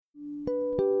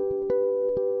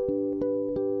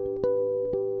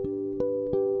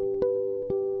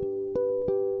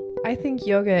I think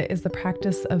yoga is the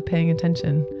practice of paying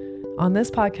attention. On this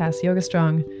podcast, Yoga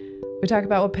Strong, we talk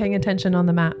about what paying attention on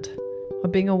the mat,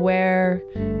 what being aware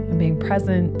and being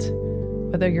present,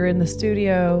 whether you're in the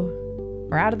studio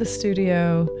or out of the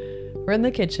studio, or in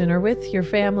the kitchen, or with your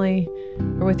family,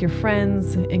 or with your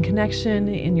friends, in connection,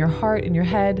 in your heart, in your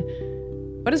head.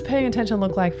 What does paying attention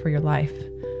look like for your life?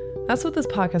 That's what this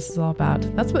podcast is all about.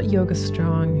 That's what Yoga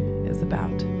Strong is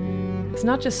about. It's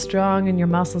not just strong in your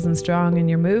muscles and strong in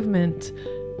your movement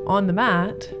on the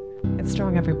mat. It's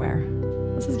strong everywhere.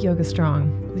 This is Yoga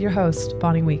Strong with your host,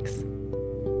 Bonnie Weeks.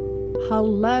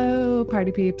 Hello,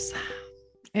 party peeps.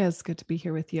 It's good to be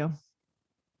here with you.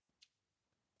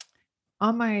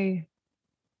 On my,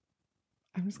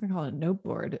 I'm just going to call it a note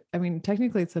board. I mean,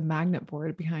 technically it's a magnet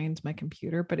board behind my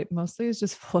computer, but it mostly is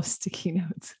just full of sticky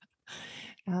notes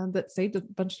that say a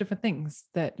bunch of different things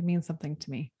that mean something to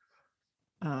me.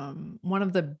 One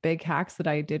of the big hacks that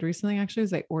I did recently actually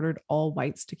is I ordered all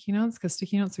white sticky notes, because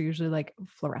sticky notes are usually like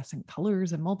fluorescent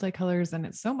colors and multicolors, and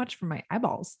it's so much for my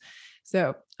eyeballs.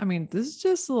 So, I mean, this is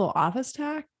just a little office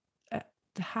hack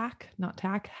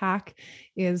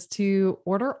is to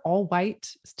order all white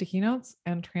sticky notes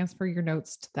and transfer your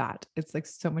notes to that. It's like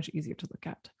so much easier to look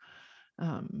at.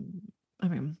 I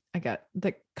mean, I get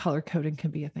the color coding can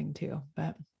be a thing too,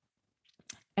 but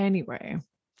anyway,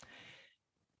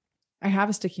 I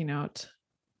have a sticky note,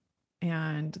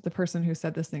 and the person who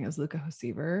said this thing is Luca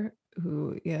Hosever,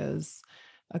 who is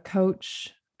a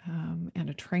coach and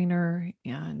a trainer.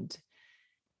 And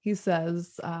he said,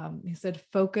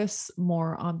 focus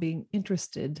more on being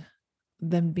interested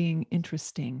than being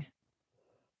interesting.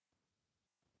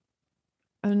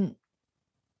 And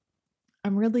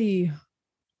I'm really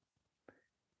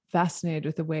fascinated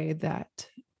with the way that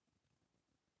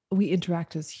we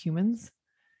interact as humans.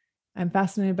 I'm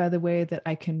fascinated by the way that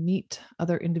I can meet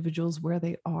other individuals where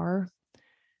they are.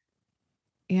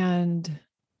 And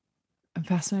I'm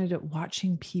fascinated at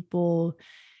watching people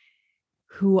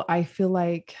who I feel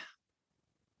like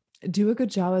do a good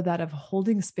job of that, of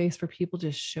holding space for people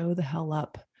to show the hell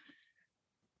up.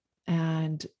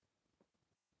 And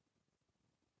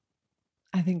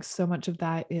I think so much of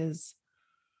that is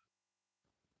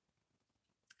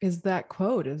that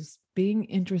quote, is being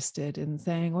interested in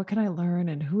saying, what can I learn?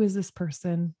 And who is this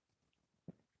person?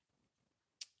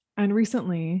 And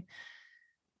recently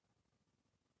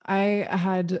I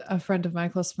had a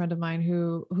close friend of mine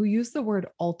who used the word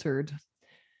altered,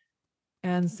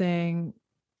 and saying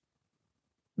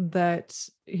that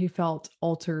he felt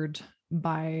altered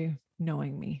by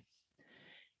knowing me.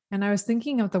 And I was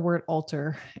thinking of the word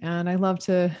alter, and I love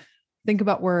to think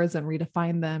about words and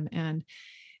redefine them. And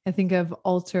I think of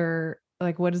alter,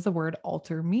 like, what does the word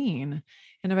alter mean?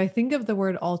 And if I think of the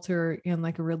word alter in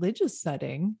like a religious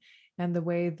setting, and the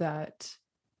way that,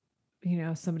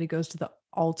 somebody goes to the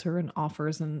altar and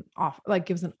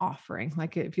gives an offering,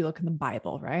 like if you look in the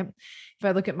Bible, right? If I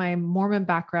look at my Mormon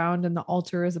background, and the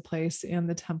altar is a place in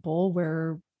the temple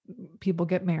where people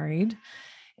get married,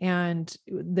 and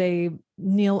they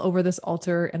kneel over this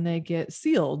altar and they get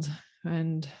sealed.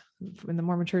 And in the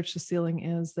Mormon church, the sealing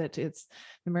is that they're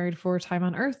married for a time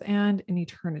on earth and in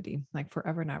eternity, like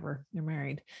forever and ever, they're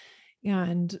married.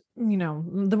 And,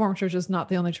 the Mormon church is not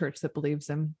the only church that believes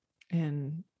in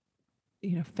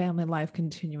family life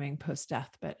continuing post-death,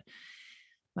 but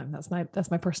that's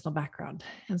my personal background.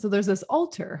 And so there's this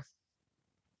altar.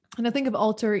 And I think of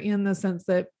altar in the sense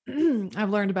that I've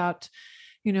learned about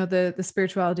the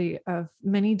spirituality of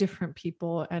many different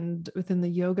people, and within the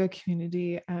yoga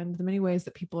community, and the many ways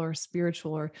that people are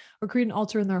spiritual, or create an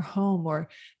altar in their home, or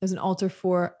there's an altar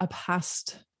for a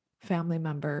past family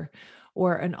member,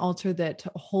 or an altar that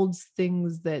holds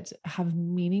things that have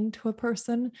meaning to a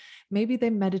person. Maybe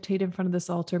they meditate in front of this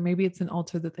altar. Maybe it's an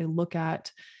altar that they look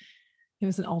at. Maybe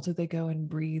it's an altar they go and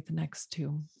breathe next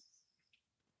to.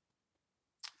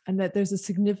 And that there's a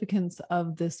significance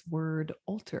of this word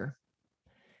altar.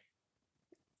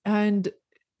 And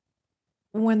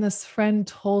when this friend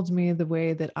told me the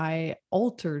way that I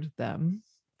altered them,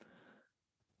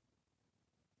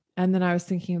 and then I was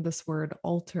thinking of this word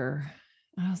altar,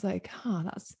 and I was like,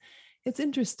 it's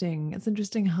interesting. It's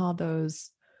interesting how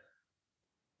those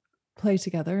play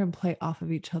together and play off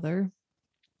of each other.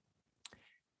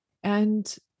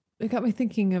 And it got me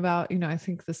thinking about, I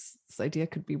think this idea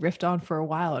could be riffed on for a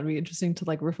while. It'd be interesting to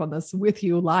like riff on this with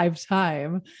you live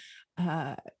time.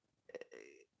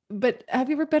 But have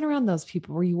you ever been around those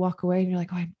people where you walk away and you're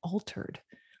like, oh, I'm altered.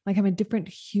 Like I'm a different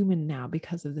human now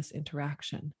because of this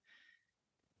interaction.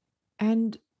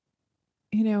 And,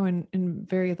 in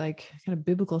very like kind of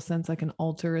biblical sense, like an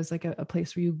altar is like a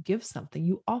place where you give something,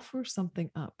 you offer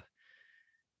something up.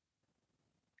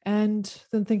 And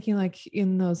then thinking like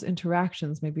in those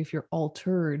interactions, maybe if you're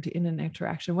altered in an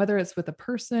interaction, whether it's with a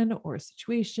person or a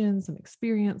situation, some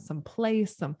experience, some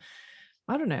place, some,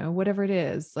 I don't know, whatever it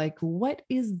is, like, what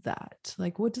is that?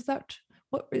 Like, what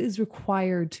is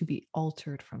required to be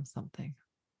altered from something?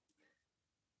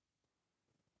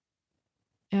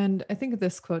 And I think of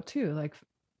this quote too, like,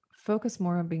 focus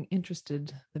more on being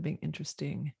interested than being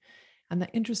interesting. And the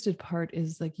interested part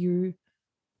is like you're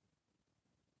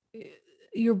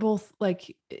both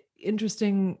like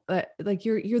interesting, like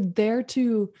you're there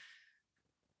to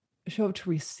show up to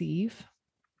receive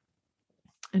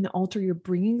and alter. You're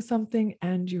bringing something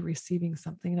and you're receiving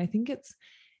something. And I think it's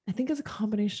a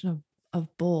combination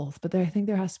of both. But I think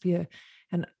there has to be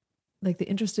and like the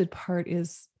interested part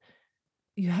is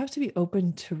you have to be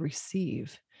open to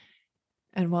receive.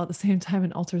 And while at the same time,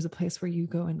 an altar is a place where you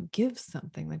go and give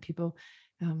something, like people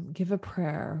give a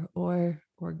prayer, or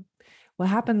what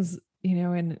happens,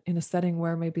 in a setting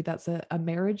where maybe that's a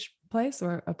marriage place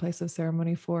or a place of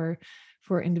ceremony for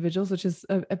individuals, which is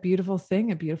a beautiful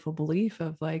thing, a beautiful belief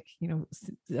of like,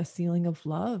 a sealing of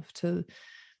love to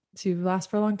last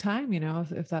for a long time,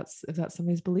 if that's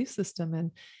somebody's belief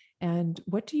system. And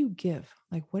what do you give?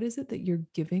 Like, what is it that you're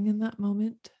giving in that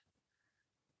moment?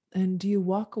 And do you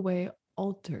walk away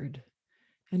altered?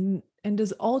 And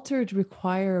does altered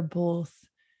require both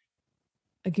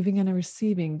a giving and a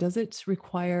receiving? Does it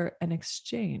require an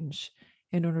exchange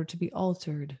in order to be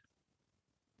altered?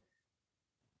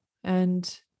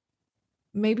 And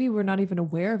maybe we're not even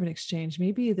aware of an exchange.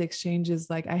 Maybe the exchange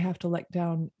is like, I have to let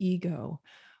down ego,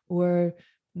 or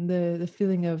the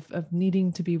feeling of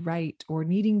needing to be right, or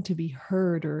needing to be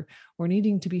heard, or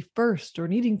needing to be first, or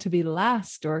needing to be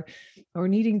last, or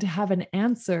needing to have an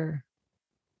answer.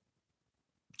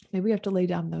 Maybe we have to lay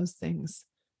down those things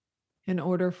in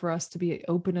order for us to be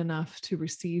open enough to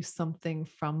receive something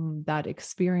from that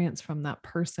experience, from that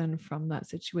person, from that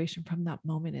situation, from that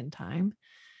moment in time.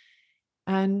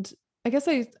 And I guess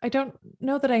I don't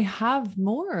know that I have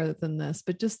more than this,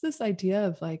 but just this idea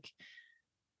of like,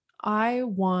 I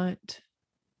want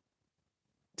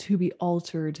to be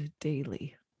altered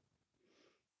daily.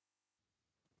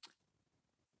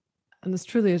 And this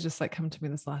truly has just like come to me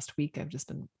this last week. I've just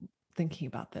been thinking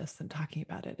about this and talking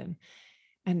about it.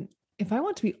 And if I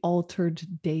want to be altered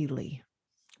daily,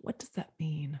 what does that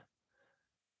mean?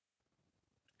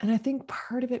 And I think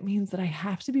part of it means that I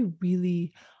have to be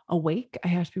really awake. I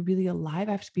have to be really alive.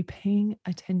 I have to be paying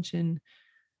attention.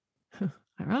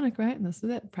 Ironic, right? And this is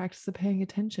it, practice of paying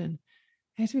attention.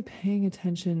 I have to be paying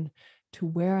attention to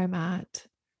where I'm at,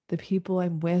 the people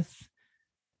I'm with,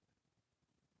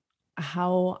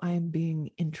 how I'm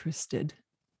being interested.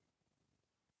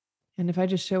 And if I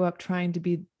just show up trying to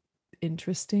be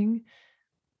interesting,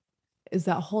 is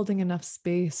that holding enough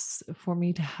space for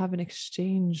me to have an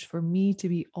exchange, for me to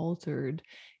be altered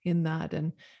in that?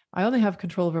 And I only have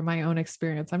control over my own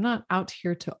experience. I'm not out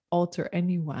here to alter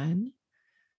anyone.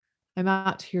 I'm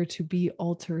out here to be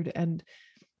altered. And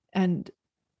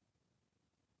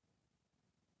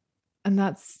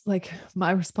that's like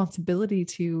my responsibility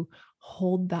to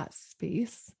hold that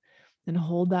space and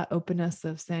hold that openness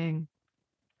of saying,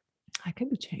 I could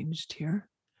be changed here.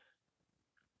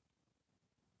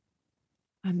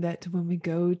 And that when we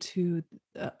go to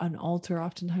an altar,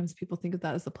 oftentimes people think of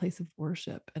that as a place of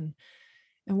worship. And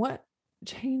what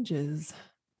changes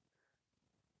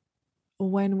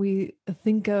when we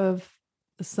think of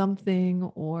something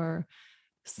or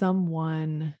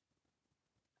someone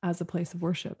as a place of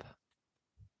worship?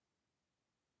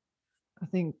 I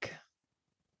think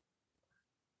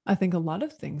a lot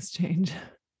of things change.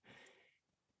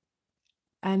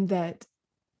 And that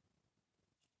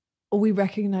we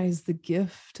recognize the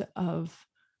gift of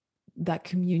that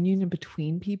communion in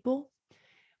between people.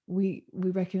 We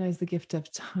recognize the gift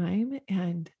of time.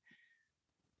 And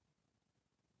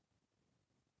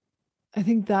I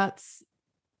think that's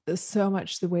so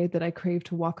much the way that I crave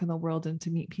to walk in the world and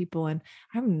to meet people. And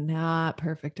I'm not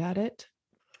perfect at it.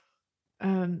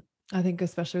 I think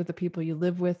especially with the people you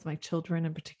live with, my children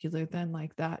in particular, then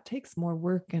like that takes more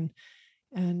work,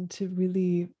 and to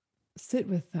really sit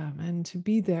with them and to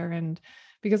be there. And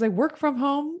because I work from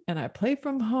home and I play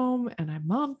from home and I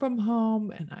mom from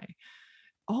home and I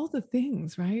all the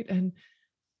things, right? And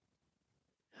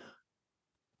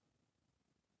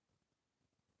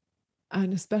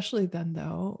especially then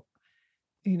though,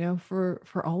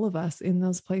 for all of us in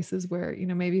those places where,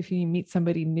 maybe if you meet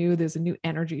somebody new, there's a new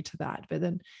energy to that. But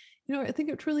then, I think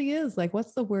it truly is like,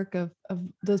 what's the work of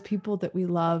those people that we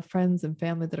love, friends and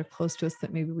family that are close to us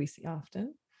that maybe we see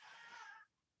often?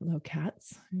 Hello,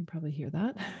 cats. You probably hear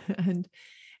that.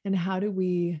 And how do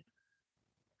we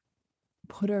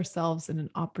put ourselves in an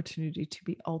opportunity to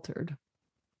be altered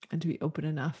and to be open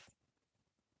enough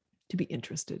to be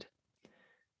interested.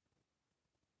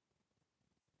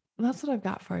 And that's what I've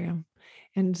got for you.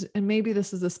 And maybe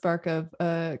this is a spark of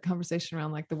a conversation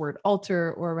around like the word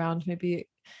alter, or around maybe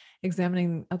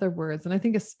examining other words. And I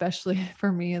think especially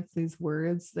for me, it's these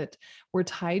words that were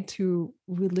tied to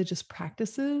religious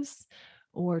practices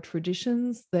or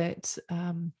traditions that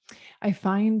I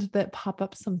find that pop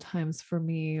up sometimes for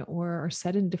me, or are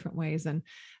said in different ways. And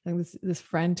I think this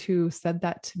friend who said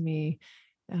that to me,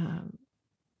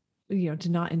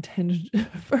 did not intend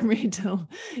for me to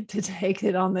take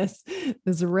it on this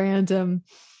random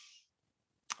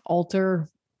alter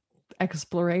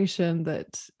exploration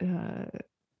that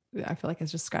I feel like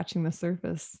is just scratching the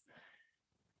surface.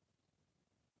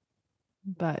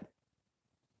 But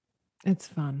it's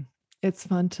fun. It's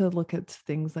fun to look at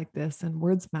things like this, and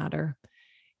words matter,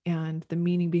 and the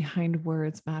meaning behind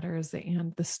words matters,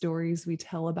 and the stories we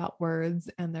tell about words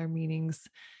and their meanings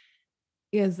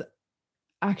is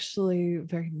actually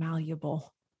very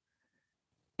malleable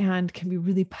and can be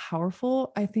really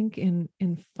powerful, I think, in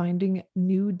finding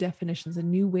new definitions and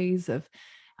new ways of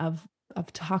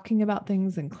talking about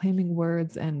things and claiming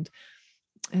words. And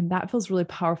that feels really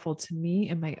powerful to me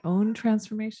in my own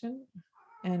transformation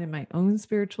and in my own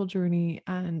spiritual journey.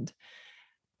 And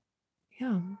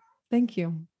yeah, thank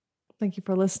you. Thank you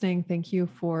for listening. Thank you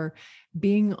for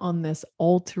being on this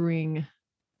altering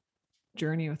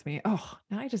journey with me. Oh,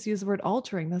 now I just use the word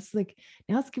altering. That's like,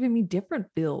 now it's giving me different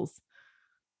feels.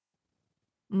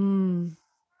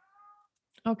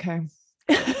 Okay.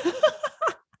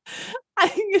 I'm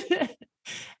gonna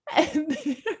end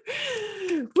there.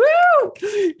 Woo!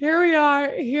 Here we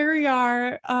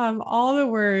are. All the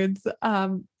words.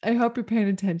 I hope you're paying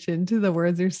attention to the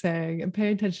words you're saying, and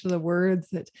paying attention to the words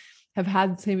that have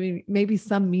had maybe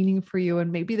some meaning for you,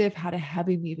 and maybe they've had a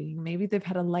heavy meaning, maybe they've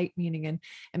had a light meaning, and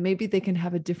maybe they can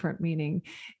have a different meaning.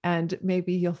 And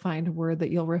maybe you'll find a word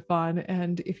that you'll riff on.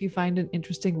 And if you find an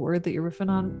interesting word that you're riffing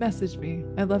on, message me.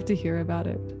 I'd love to hear about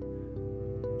it.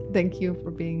 Thank you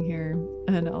for being here,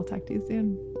 and I'll talk to you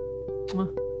soon.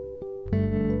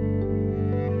 Mwah.